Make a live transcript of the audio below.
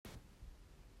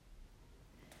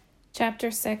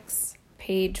Chapter 6,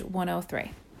 page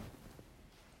 103.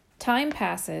 Time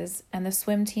passes and the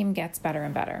swim team gets better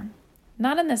and better.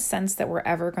 Not in the sense that we're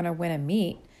ever going to win a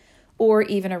meet or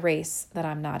even a race that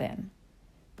I'm not in,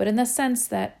 but in the sense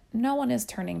that no one is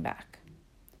turning back.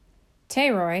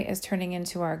 Taeroy is turning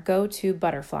into our go-to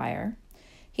butterflyer.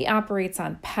 He operates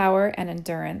on power and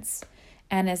endurance,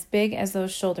 and as big as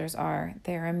those shoulders are,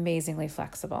 they are amazingly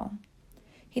flexible.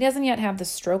 He doesn't yet have the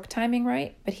stroke timing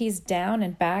right, but he's down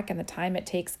and back in the time it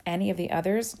takes any of the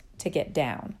others to get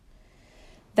down.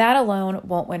 That alone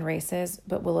won't win races,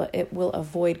 but it will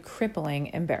avoid crippling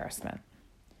embarrassment.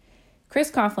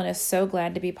 Chris Coughlin is so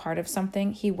glad to be part of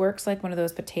something, he works like one of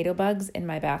those potato bugs in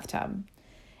my bathtub.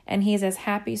 And he's as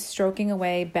happy stroking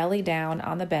away belly down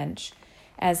on the bench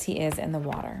as he is in the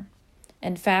water.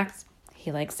 In fact,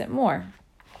 he likes it more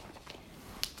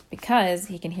because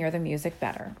he can hear the music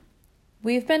better.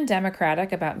 We've been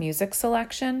democratic about music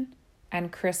selection,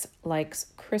 and Chris likes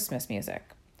Christmas music.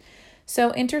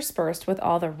 So interspersed with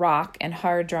all the rock and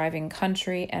hard-driving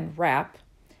country and rap,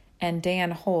 and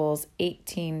Dan Hole's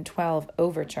 1812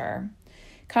 Overture,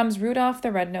 comes Rudolph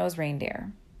the Red-Nosed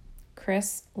Reindeer.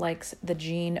 Chris likes the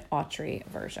Gene Autry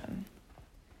version.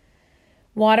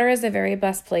 Water is the very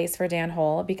best place for Dan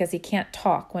Hole because he can't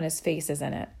talk when his face is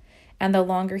in it, and the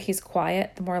longer he's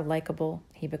quiet, the more likable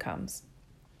he becomes.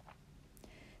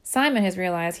 Simon has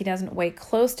realized he doesn't weigh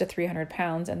close to 300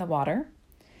 pounds in the water,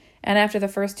 and after the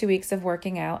first 2 weeks of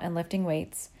working out and lifting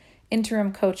weights,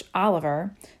 interim coach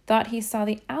Oliver thought he saw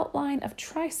the outline of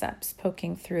triceps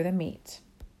poking through the meat.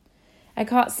 I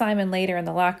caught Simon later in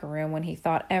the locker room when he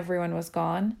thought everyone was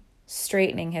gone,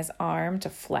 straightening his arm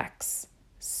to flex,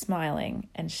 smiling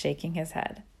and shaking his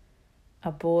head.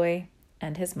 A boy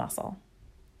and his muscle.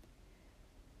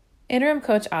 Interim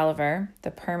coach Oliver,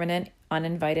 the permanent,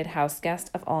 uninvited house guest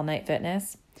of All Night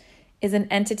Fitness, is an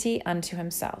entity unto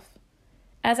himself.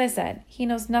 As I said, he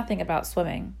knows nothing about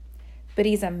swimming, but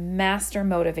he's a master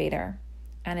motivator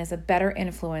and is a better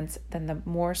influence than the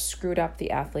more screwed up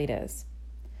the athlete is.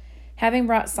 Having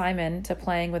brought Simon to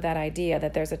playing with that idea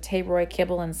that there's a Taeroy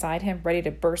kibble inside him ready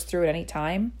to burst through at any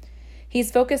time,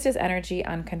 he's focused his energy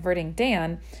on converting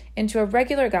Dan into a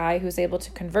regular guy who's able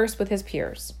to converse with his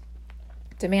peers,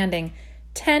 demanding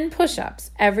 10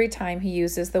 push-ups every time he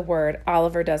uses the word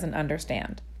Oliver doesn't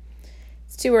understand.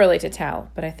 It's too early to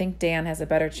tell, but I think Dan has a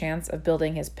better chance of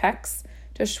building his pecs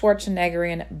to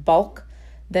Schwarzeneggerian bulk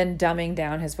than dumbing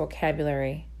down his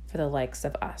vocabulary for the likes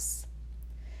of us.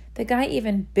 The guy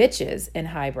even bitches in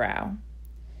highbrow.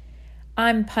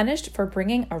 I'm punished for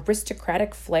bringing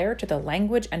aristocratic flair to the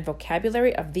language and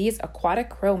vocabulary of these aquatic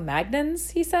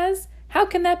Cro-Magnons, he says. How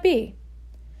can that be?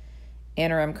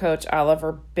 Interim coach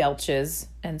Oliver belches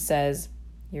and says,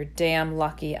 "You're damn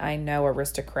lucky I know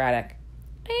aristocratic.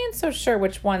 I ain't so sure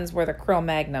which ones were the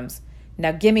Cro-Magnums.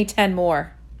 Now give me 10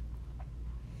 more."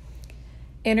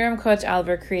 Interim coach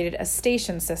Oliver created a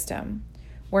station system,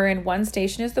 wherein one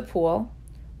station is the pool,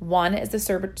 one is the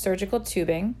surgical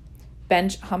tubing,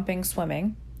 bench humping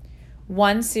swimming,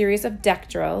 one series of deck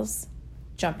drills,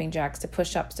 jumping jacks to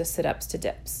push-ups to sit-ups to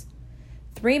dips.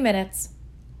 3 minutes,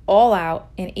 all out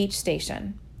in each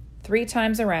station, 3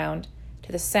 times around,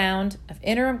 to the sound of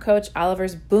interim coach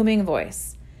Oliver's booming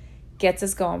voice. Gets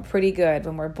us going pretty good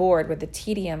when we're bored with the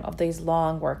tedium of these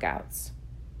long workouts.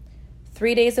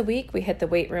 3 days a week, we hit the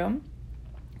weight room,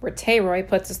 where Taeroy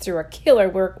puts us through a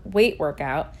killer weight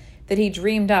workout that he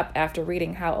dreamed up after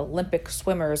reading how Olympic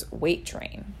swimmers weight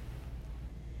train.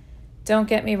 Don't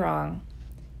get me wrong.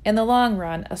 In the long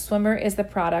run, a swimmer is the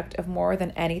product of more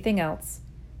than anything else,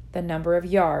 the number of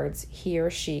yards he or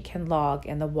she can log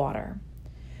in the water.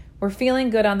 We're feeling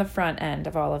good on the front end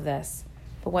of all of this,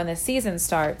 but when the season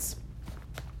starts,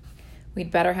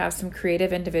 we'd better have some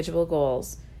creative individual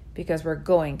goals because we're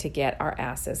going to get our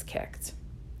asses kicked.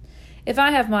 If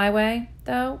I have my way,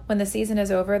 though, when the season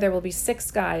is over, there will be 6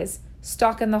 guys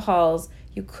stalking the halls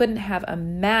you couldn't have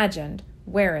imagined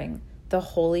wearing the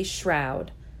holy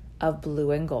shroud of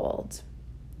blue and gold.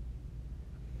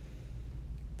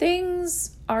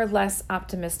 Things are less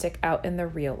optimistic out in the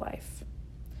real life.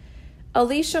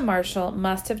 Alicia Marshall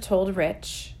must have told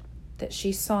Rich that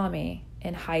she saw me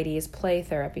in Heidi's play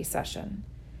therapy session,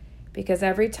 because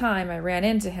every time I ran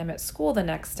into him at school the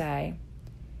next day,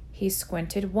 he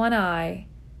squinted one eye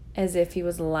as if he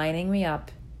was lining me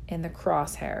up in the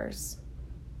crosshairs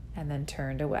and then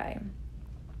turned away.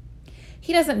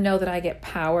 He doesn't know that I get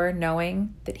power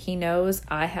knowing that he knows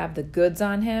I have the goods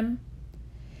on him.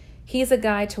 He's a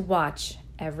guy to watch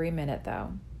every minute,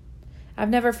 though. I've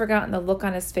never forgotten the look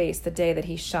on his face the day that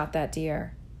he shot that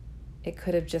deer. It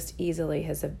could have just easily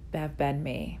have been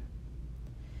me.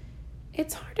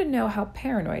 It's hard to know how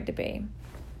paranoid to be.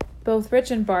 Both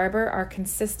Rich and Barbara are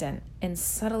consistent in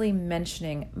subtly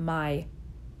mentioning my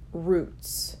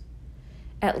roots.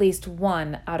 At least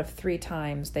 1 out of 3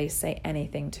 times they say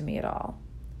anything to me at all.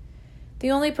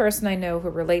 The only person I know who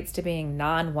relates to being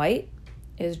non-white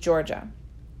is Georgia.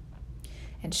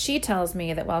 And she tells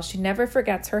me that while she never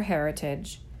forgets her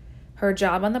heritage, her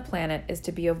job on the planet is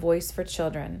to be a voice for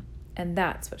children, and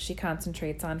that's what she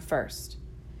concentrates on first.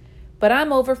 But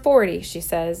I'm over 40, she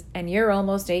says, and you're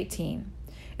almost 18.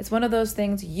 It's one of those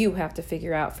things you have to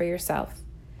figure out for yourself.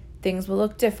 Things will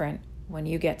look different when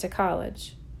you get to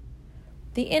college.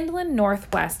 The inland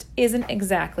Northwest isn't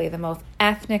exactly the most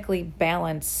ethnically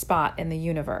balanced spot in the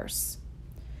universe.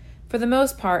 For the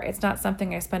most part, it's not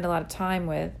something I spend a lot of time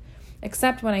with,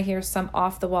 except when I hear some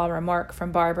off-the-wall remark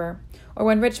from Barbara, or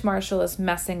when Rich Marshall is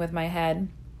messing with my head.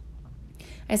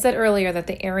 I said earlier that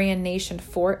the Aryan Nation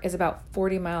fort is about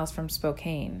 40 miles from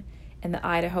Spokane, in the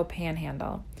Idaho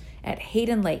Panhandle, at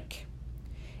Hayden Lake.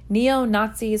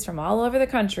 Neo-Nazis from all over the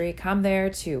country come there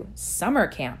to summer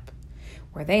camp,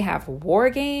 where they have war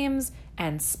games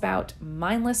and spout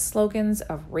mindless slogans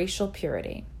of racial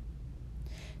purity.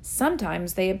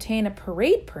 Sometimes they obtain a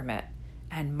parade permit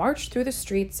and march through the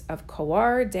streets of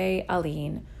Coeur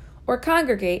d'Alene or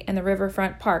congregate in the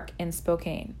Riverfront Park in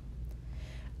Spokane.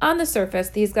 On the surface,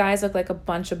 these guys look like a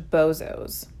bunch of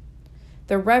bozos.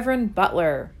 The Reverend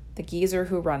Butler, the geezer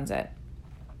who runs it,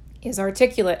 is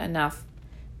articulate enough,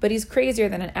 but he's crazier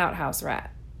than an outhouse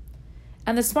rat.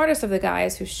 And the smartest of the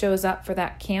guys who shows up for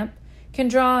that camp can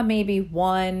draw maybe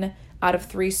 1 out of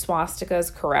 3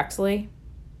 swastikas correctly.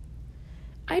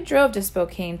 I drove to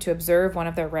Spokane to observe one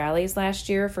of their rallies last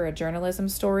year for a journalism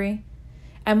story,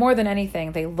 and more than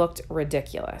anything, they looked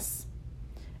ridiculous.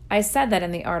 I said that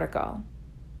in the article,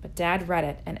 but Dad read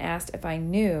it and asked if I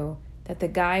knew that the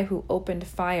guy who opened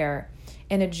fire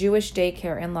in a Jewish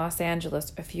daycare in Los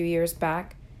Angeles a few years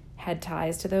back had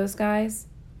ties to those guys,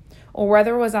 or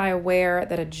whether was I aware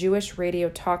that a Jewish radio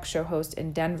talk show host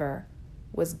in Denver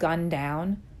was gunned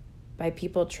down by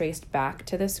people traced back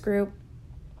to this group,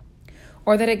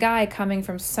 or that a guy coming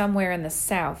from somewhere in the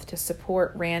South to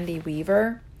support Randy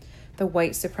Weaver, the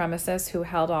white supremacist who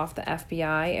held off the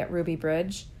FBI at Ruby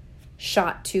Bridge,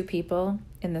 shot 2 people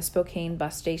in the Spokane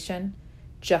bus station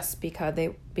just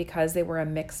because they were a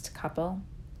mixed couple.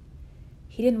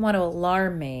 He didn't want to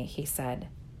alarm me, he said,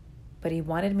 but he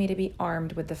wanted me to be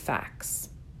armed with the facts.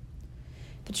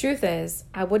 The truth is,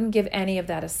 I wouldn't give any of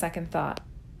that a second thought,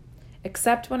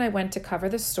 except when I went to cover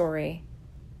the story.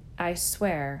 I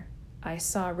swear I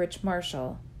saw Rich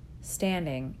Marshall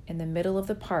standing in the middle of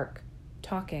the park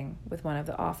talking with one of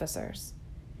the officers.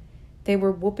 They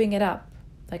were whooping it up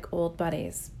like old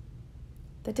buddies.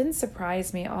 That didn't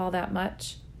surprise me all that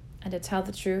much, and to tell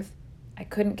the truth, I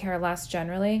couldn't care less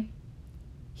generally.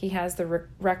 He has the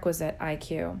requisite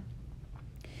IQ.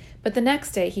 But the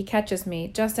next day, he catches me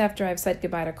just after I've said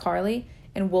goodbye to Carly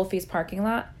in Wolfie's parking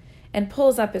lot and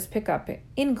pulls up his pickup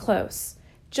in close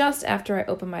just after I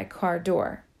open my car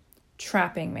door,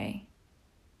 trapping me.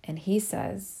 And he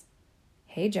says,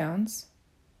 "Hey, Jones."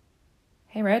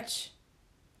 "Hey, Rich."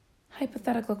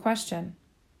 Hypothetical question.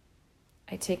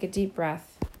 I take a deep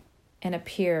breath and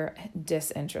appear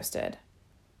disinterested.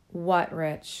 "What,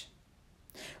 Rich?"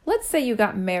 "Let's say you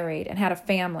got married and had a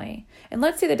family, and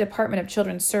let's say the Department of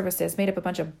Children's Services made up a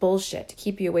bunch of bullshit to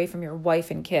keep you away from your wife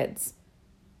and kids."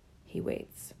 He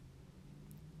waits.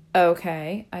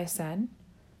 "Okay," I said.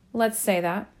 "Let's say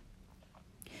that.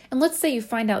 And let's say you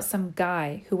find out some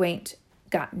guy who ain't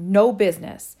got no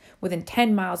business within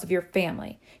 10 miles of your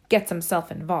family gets himself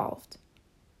involved."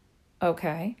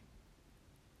 "Okay.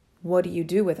 What do you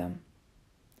do with him?"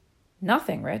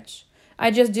 "Nothing, Rich.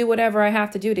 I just do whatever I have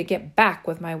to do to get back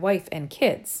with my wife and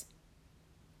kids."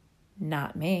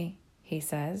 "Not me," he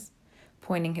says,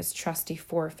 pointing his trusty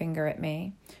forefinger at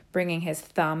me, bringing his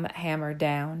thumb hammer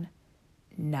down.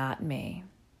 "Not me."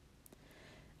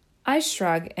 I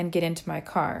shrug and get into my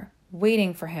car,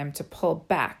 waiting for him to pull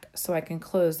back so I can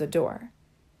close the door.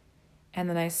 And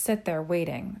then I sit there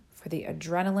waiting for the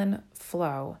adrenaline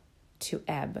flow to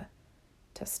ebb,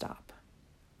 to stop.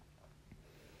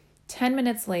 10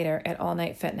 minutes later at All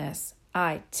Night Fitness,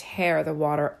 I tear the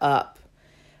water up.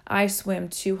 I swim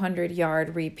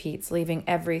 200-yard repeats, leaving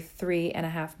every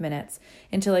 3.5 minutes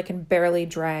until I can barely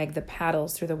drag the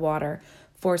paddles through the water,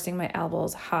 forcing my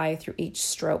elbows high through each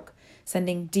stroke,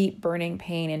 sending deep burning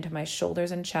pain into my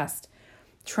shoulders and chest,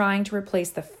 trying to replace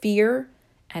the fear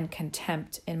and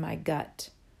contempt in my gut.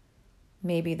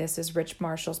 Maybe this is Rich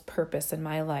Marshall's purpose in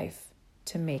my life,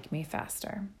 to make me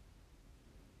faster.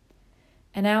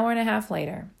 An hour and a half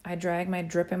later, I drag my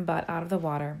dripping butt out of the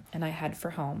water and I head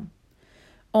for home.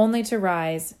 only to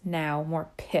rise now more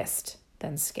pissed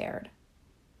than scared.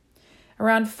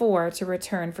 Around 4 to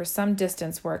return for some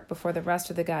distance work before the rest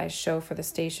of the guys show for the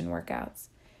station workouts,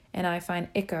 and I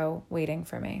find ICO waiting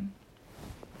for me.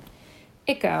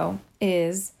 ICO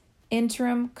is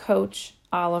Interim Coach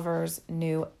Oliver's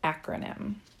new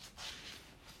acronym.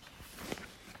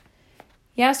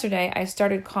 Yesterday, I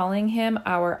started calling him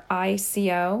our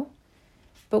ICO,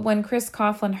 but when Chris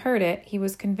Coughlin heard it, he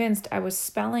was convinced I was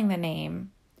spelling the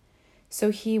name so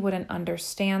he wouldn't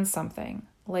understand something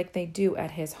like they do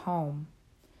at his home.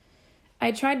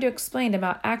 I tried to explain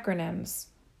about acronyms,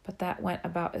 but that went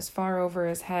about as far over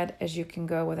his head as you can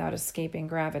go without escaping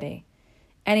gravity,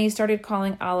 and he started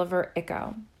calling Oliver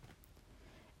ICO.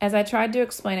 As I tried to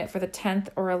explain it for the 10th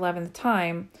or 11th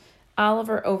time,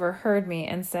 Oliver overheard me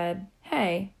and said,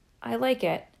 "Hey, I like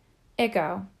it.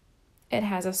 ICO. It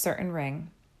has a certain ring."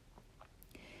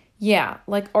 Yeah,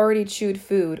 like already chewed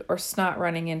food or snot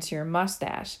running into your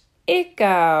mustache.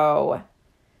 ICO.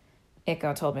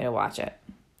 ICO told me to watch it.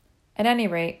 At any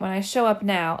rate, when I show up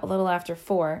now, a little after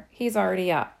 4, he's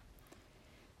already up.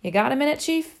 "You got a minute,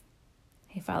 Chief?"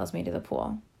 He follows me to the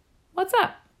pool. "What's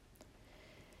up?"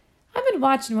 "I've been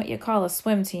watching what you call a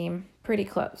swim team pretty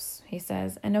close," he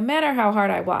says, "and no matter how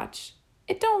hard I watch,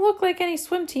 it don't look like any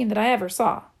swim team that I ever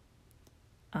saw."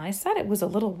 I said it was a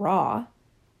little raw.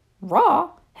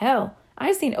 Raw? Hell,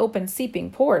 I seen open seeping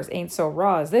pores ain't so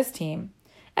raw as this team.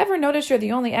 Ever notice you're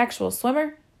the only actual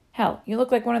swimmer? Hell, you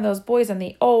look like one of those boys in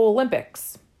the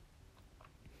Olympics.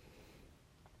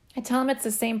 I tell him it's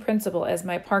the same principle as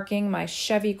my parking my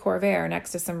Chevy Corvair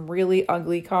next to some really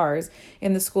ugly cars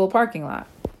in the school parking lot.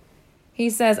 He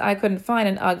says I couldn't find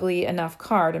an ugly enough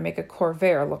car to make a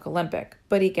Corvair look Olympic,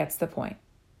 but he gets the point.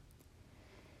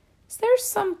 Is there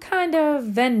some kind of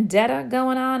vendetta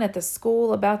going on at the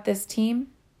school about this team?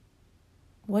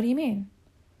 What do you mean?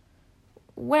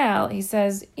 Well, he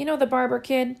says, you know the Barber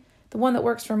kid? The one that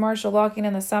works for Marshall Locking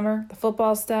in the summer? The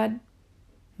football stud?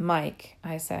 Mike,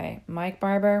 I say. Mike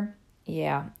Barber?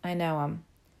 Yeah, I know him.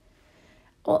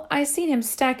 Well, I seen him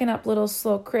stacking up little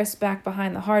slow Chris back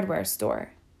behind the hardware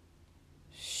store.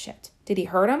 Shit. Did he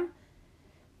hurt him?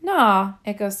 Nah,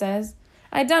 ICO says.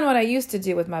 I done what I used to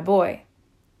do with my boy.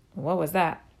 What was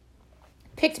that?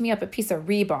 Picked me up a piece of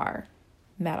rebar.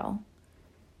 Metal.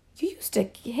 You used to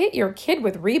hit your kid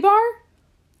with rebar?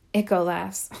 ICO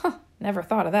laughs. Never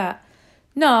thought of that.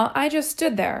 No, I just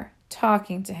stood there,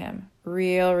 talking to him.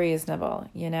 Real reasonable,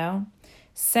 you know?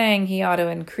 Saying he ought to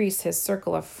increase his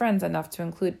circle of friends enough to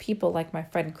include people like my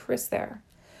friend Chris there.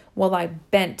 While I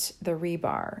bent the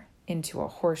rebar into a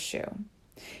horseshoe.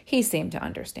 He seemed to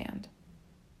understand.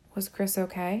 Was Chris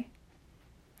okay?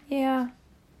 Yeah,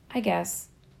 I guess.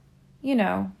 You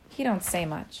know, he don't say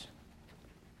much.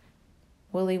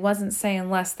 Well, he wasn't saying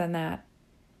less than that.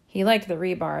 He liked the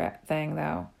rebar thing,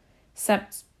 though.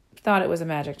 Except thought it was a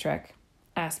magic trick.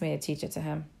 Asked me to teach it to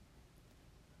him.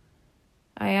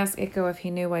 I asked ICO if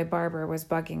he knew why Barber was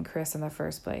bugging Chris in the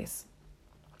first place.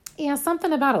 Yeah,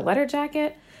 something about a letter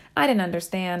jacket. I didn't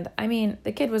understand. I mean,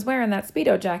 the kid was wearing that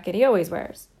Speedo jacket he always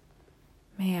wears.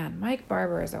 Man, Mike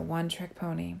Barber is a one-trick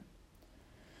pony.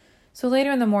 So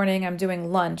later in the morning, I'm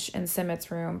doing lunch in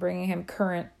Simmett's room, bringing him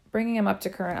up to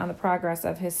current on the progress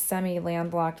of his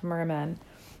semi-landlocked mermen,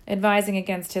 advising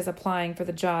against his applying for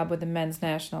the job with the men's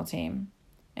national team.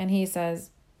 And he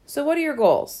says, "So what are your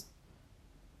goals?"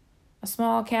 "A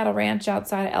small cattle ranch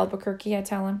outside of Albuquerque," I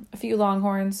tell him. "A few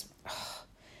longhorns."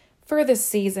 "For this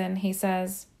season," he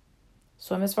says.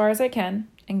 "Swim as far as I can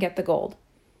and get the gold."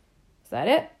 Is that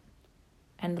it?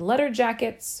 And letter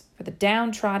jackets for the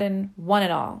downtrodden, one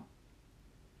and all.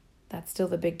 That's still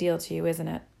the big deal to you, isn't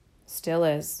it? Still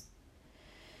is.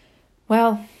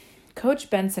 Well, Coach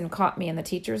Benson caught me in the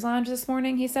teacher's lounge this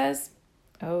morning, he says.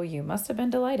 Oh, you must have been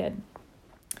delighted.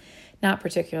 Not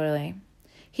particularly.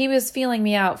 He was feeling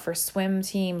me out for swim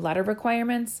team letter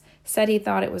requirements, said he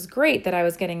thought it was great that I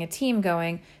was getting a team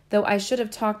going, though I should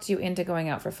have talked you into going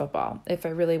out for football if I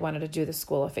really wanted to do the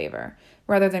school a favor,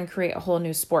 rather than create a whole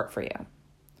new sport for you.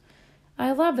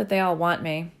 I love that they all want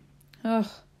me. Ugh,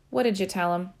 what did you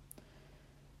tell him?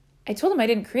 I told him I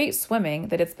didn't create swimming,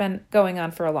 that it's been going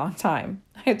on for a long time.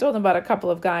 I told him about a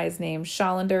couple of guys named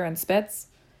Schollander and Spitz.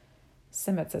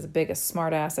 Simmett's as big a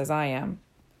smartass as I am.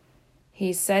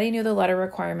 He said he knew the letter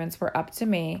requirements were up to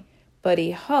me, but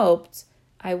he hoped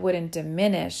I wouldn't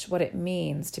diminish what it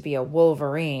means to be a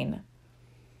Wolverine.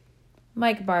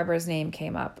 Mike Barber's name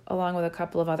came up, along with a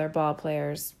couple of other ball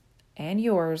players, and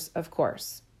yours, of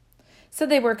course. Said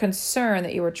they were concerned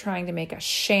that you were trying to make a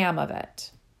sham of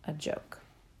it. A joke.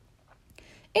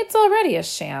 It's already a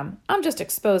sham. I'm just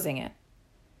exposing it.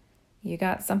 You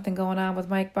got something going on with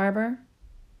Mike Barber?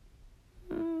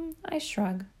 I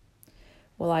shrug.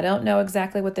 Well, I don't know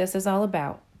exactly what this is all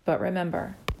about, but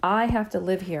remember, I have to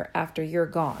live here after you're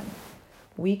gone.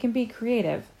 We can be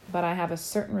creative, but I have a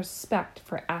certain respect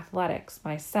for athletics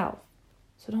myself,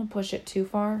 so don't push it too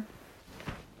far.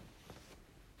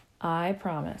 I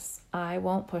promise I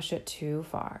won't push it too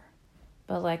far.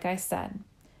 But like I said,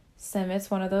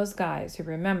 Simmit's one of those guys who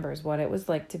remembers what it was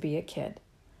like to be a kid.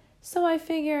 So I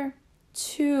figure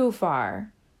too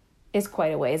far is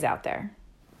quite a ways out there.